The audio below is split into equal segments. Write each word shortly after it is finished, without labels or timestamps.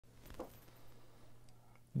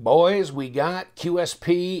Boys, we got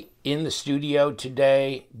QSP in the studio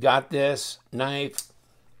today. Got this knife,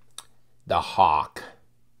 the Hawk.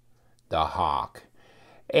 The Hawk.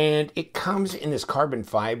 And it comes in this carbon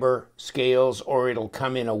fiber scales, or it'll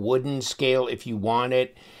come in a wooden scale if you want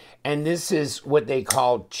it. And this is what they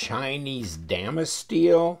call Chinese Damascus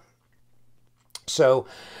steel. So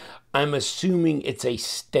I'm assuming it's a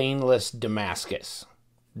stainless Damascus.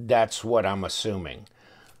 That's what I'm assuming.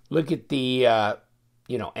 Look at the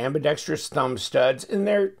ambidextrous thumb studs, and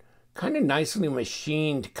they're kind of nicely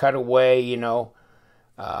machined, cut away,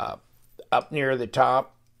 up near the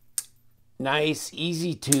top. Nice,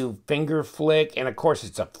 easy to finger flick, and of course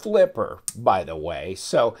it's a flipper, by the way.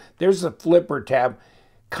 So there's a flipper tab,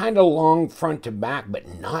 kind of long front to back,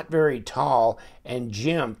 but not very tall, and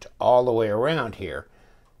jimped all the way around here.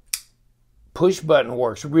 Push button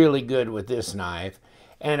works really good with this knife.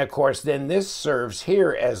 And of course, then this serves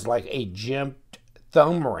here as like a jimped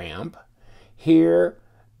thumb ramp. Here,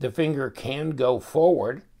 the finger can go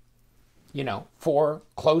forward, for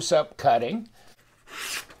close-up cutting.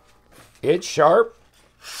 It's sharp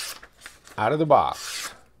out of the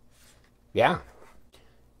box. Yeah.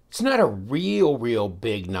 It's not a real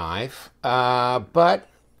big knife, but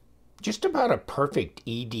just about a perfect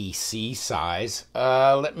EDC size.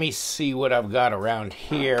 Let me see what I've got around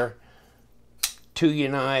here.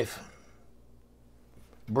 Tuyaknife.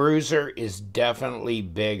 Bruiser is definitely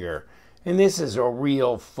bigger. And this is a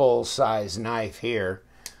real full-size knife here.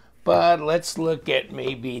 But let's look at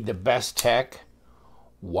maybe the Best Tech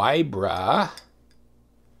Wybra.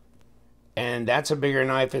 And that's a bigger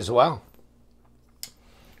knife as well.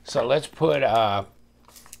 So let's put a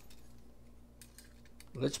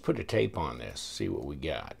tape on this, see what we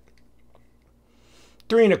got.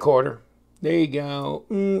 3 1/4. There you go.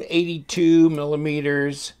 82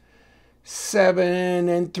 millimeters.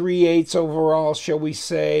 7 3/8 overall, shall we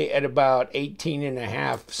say, at about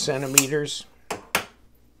 18.5 centimeters.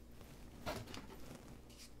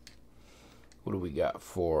 What do we got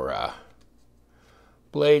for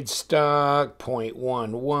blade stock?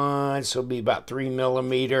 0.11, so it'll be about 3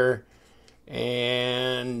 millimeter,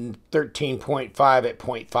 and 13.5 at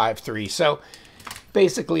 0.53. So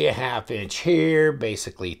basically a 1/2 inch here,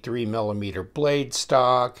 basically 3 millimeter blade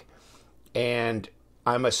stock, and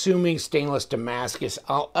I'm assuming stainless Damascus.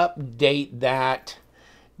 I'll update that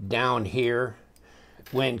down here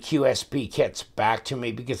when QSP gets back to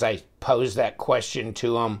me, because I posed that question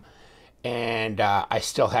to them and I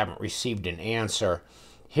still haven't received an answer.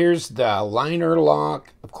 Here's the liner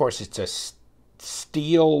lock. Of course, it's a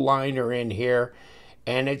steel liner in here,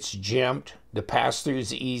 and it's jimped. The pass-through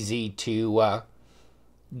is easy to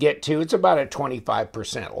get to. It's about a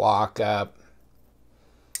 25% lockup.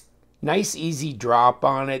 Nice easy drop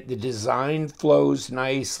on it. The design flows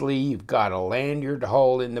nicely. You've got a lanyard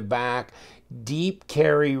hole in the back. Deep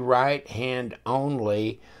carry, right hand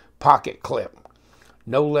only. Pocket clip.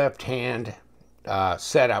 No left hand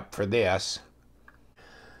setup for this.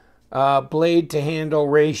 Blade to handle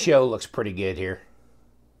ratio looks pretty good here.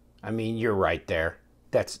 I mean, you're right there.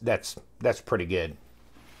 That's pretty good.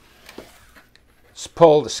 Let's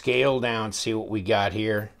pull the scale down, see what we got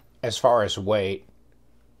here as far as weight.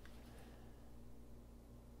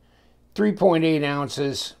 3.8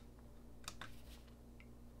 ounces,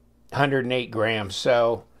 108 grams.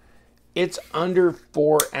 So it's under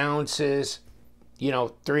 4 ounces, 3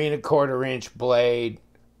 1/4 inch blade,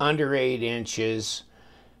 under 8 inches.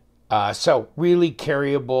 So really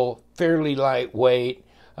carryable, fairly lightweight.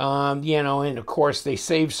 And of course they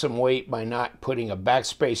save some weight by not putting a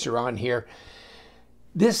backspacer on here.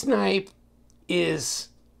 This knife is,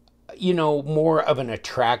 more of an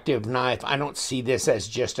attractive knife. I don't see this as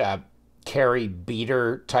just a carry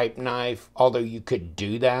beater type knife, although you could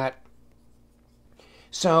do that.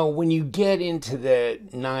 So when you get into the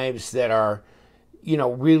knives that are,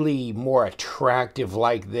 really more attractive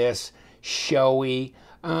like this, showy,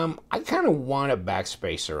 I kind of want a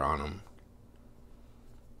backspacer on them.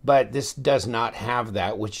 But this does not have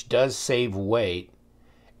that, which does save weight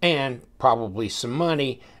and probably some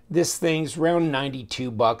money. This thing's around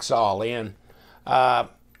 92 bucks all in.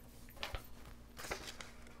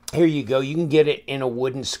 Here you go. You can get it in a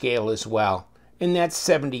wooden scale as well, and that's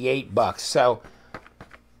 78 bucks. So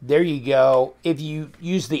there you go. If you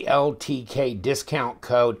use the LTK discount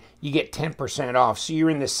code, you get 10% off. So you're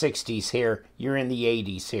in the 60s here. You're in the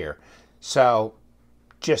 80s here. So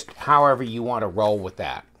just however you want to roll with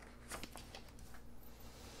that.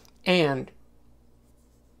 And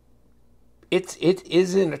it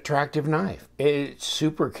is an attractive knife. It's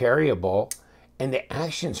super carryable, and the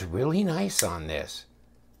action's really nice on this.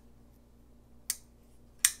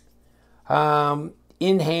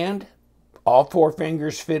 In hand, all 4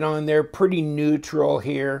 fingers fit on there, pretty neutral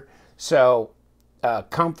here. So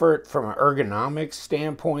comfort from an ergonomics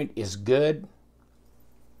standpoint is good.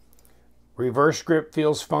 Reverse grip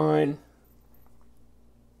feels fine.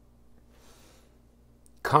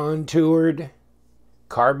 Contoured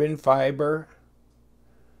carbon fiber.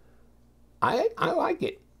 I like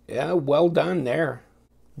it. Yeah, well done there.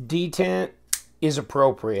 Detent is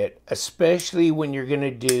appropriate, especially when you're going to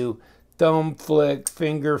do thumb flick,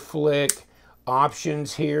 finger flick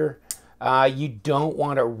options here. You don't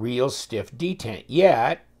want a real stiff detent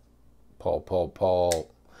yet. Pull, pull,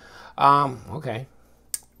 pull. Okay.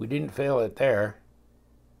 We didn't fail it there.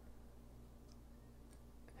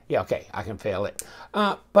 Yeah, okay, I can fail it.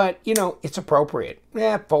 But, you know, it's appropriate.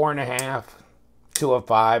 Yeah, 4.5 to a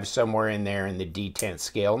 5, somewhere in there in the detent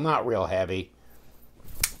scale. Not real heavy.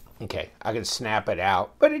 Okay, I can snap it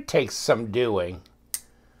out, but it takes some doing.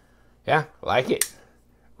 Yeah, like it.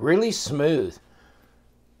 Really smooth.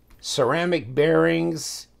 Ceramic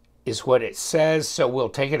bearings is what it says, so we'll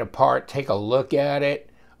take it apart, take a look at it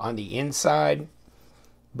on the inside.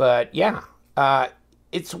 But yeah,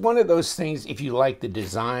 it's one of those things, if you like the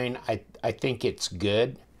design, I think it's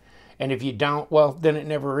good. And if you don't, well, then it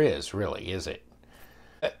never is, really, is it?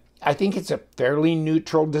 I think it's a fairly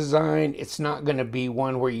neutral design. It's not going to be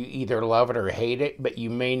one where you either love it or hate it, but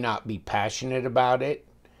you may not be passionate about it.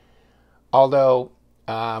 Although,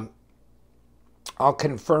 I'll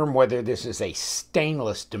confirm whether this is a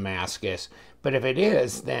stainless Damascus, but if it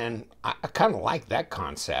is, then I kind of like that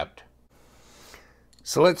concept.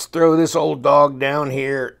 So let's throw this old dog down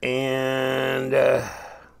here, and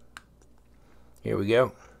here we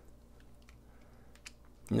go.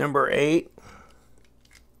 Number 8.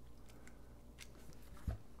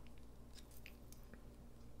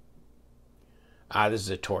 This is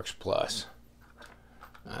a Torx Plus.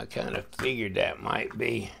 I kind of figured that might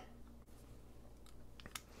be.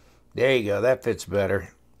 There you go, that fits better.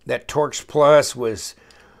 That Torx Plus was,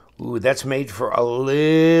 ooh, that's made for a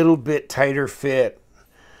little bit tighter fit.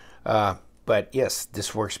 But yes,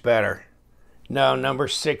 this works better. No, number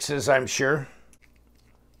 6s, I'm sure.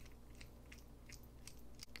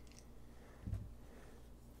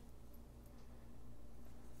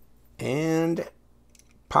 And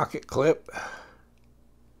pocket clip.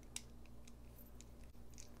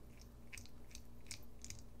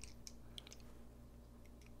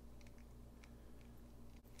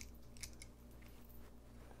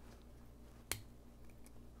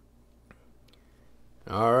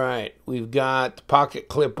 All right, we've got the pocket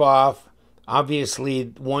clip off.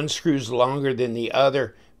 Obviously, one screw's longer than the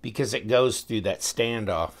other because it goes through that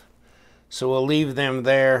standoff. So we'll leave them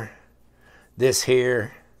there. This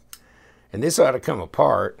here. And this ought to come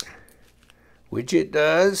apart, which it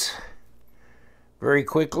does very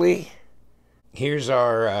quickly. Here's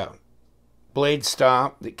our blade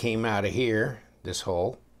stop that came out of here, this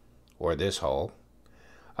hole, or this hole.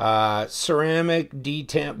 Ceramic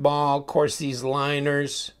detent ball. Of course, these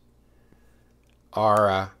liners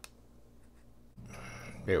are,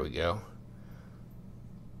 there we go.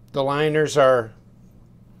 The liners are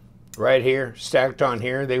right here, stacked on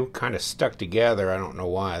here. They were kind of stuck together. I don't know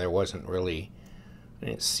why. There wasn't really, I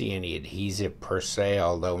didn't see any adhesive per se,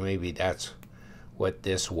 although maybe that's what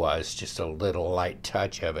this was, just a little light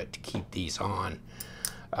touch of it to keep these on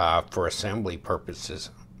for assembly purposes.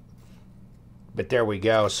 But there we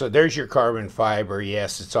go. So there's your carbon fiber.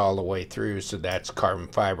 Yes, it's all the way through, so that's carbon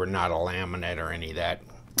fiber, not a laminate or any of that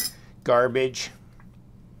garbage.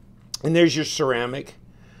 And there's your ceramic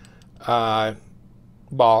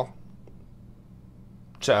ball.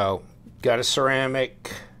 So got a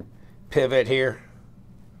ceramic pivot here.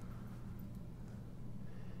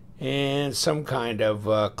 And some kind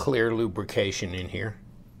of clear lubrication in here.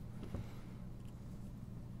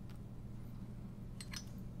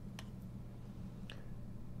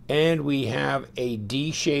 And we have a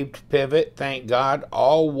D-shaped pivot, thank God,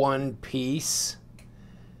 all one piece.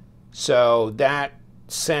 So that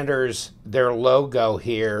centers their logo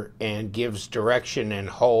here and gives direction and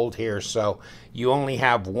hold here. So you only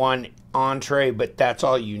have one entree, but that's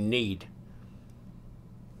all you need.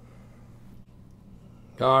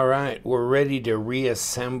 All right, we're ready to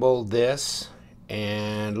reassemble this.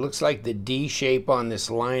 And looks like the D shape on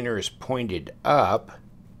this liner is pointed up.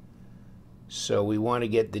 So we want to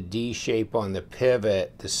get the D shape on the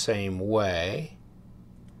pivot the same way.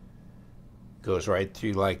 Goes right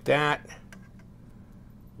through like that.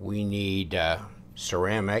 We need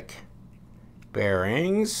ceramic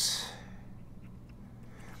bearings.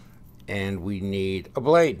 And we need a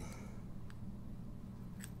blade.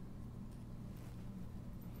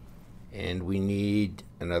 And we need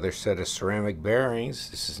another set of ceramic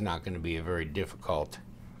bearings. This is not going to be a very difficult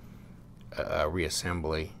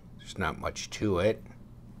reassembly. There's not much to it.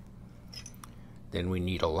 Then we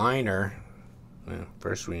need a liner. Well,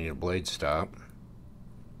 first we need a blade stop,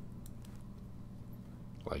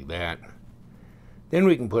 like that. Then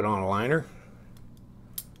we can put on a liner.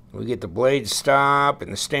 We get the blade stop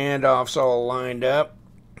and the standoffs all lined up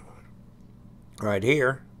right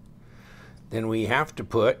here. Then we have to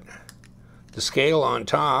put the scale on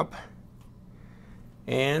top,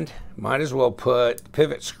 and might as well put the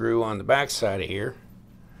pivot screw on the back side of here.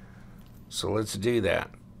 So let's do that.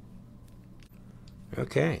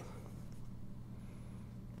 Okay.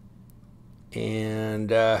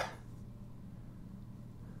 And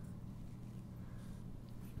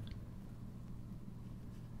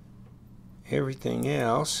everything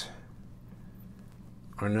else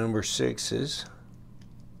are number 6s.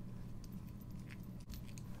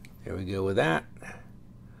 There we go with that.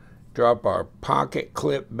 Drop our pocket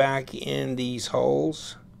clip back in these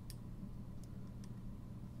holes.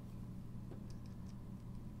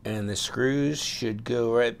 And the screws should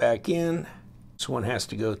go right back in. This one has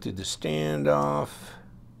to go through the standoff.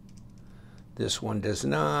 This one does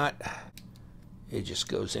not. It just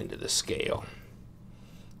goes into the scale.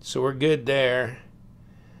 So we're good there.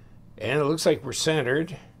 And it looks like we're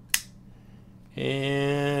centered.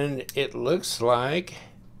 And it looks like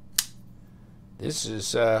this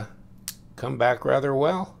has come back rather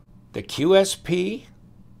well. The QSP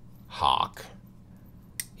Hawk.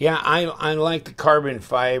 Yeah, I like the carbon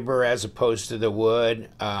fiber as opposed to the wood.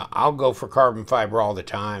 I'll go for carbon fiber all the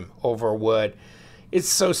time over wood. It's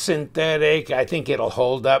so synthetic. I think it'll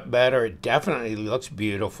hold up better. It definitely looks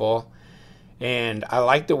beautiful. And I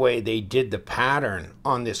like the way they did the pattern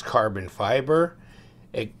on this carbon fiber.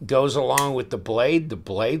 It goes along with the blade. The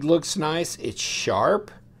blade looks nice. It's sharp.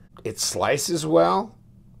 It slices well.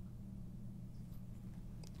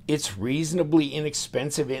 It's reasonably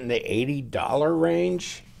inexpensive, in the $80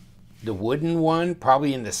 range. The wooden one,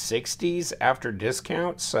 probably in the 60s after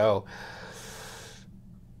discount. So,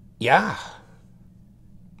 yeah.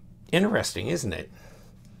 Interesting, isn't it?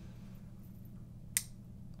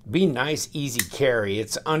 Be nice, easy carry.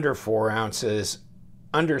 It's under 4 ounces,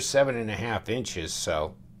 under 7.5 inches,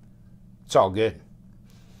 so it's all good.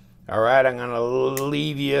 All right, I'm going to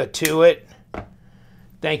leave you to it.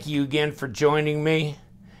 Thank you again for joining me.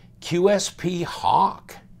 QSP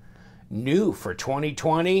Hawk, new for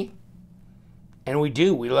 2020. And we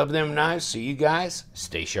love them knives, so you guys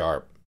stay sharp.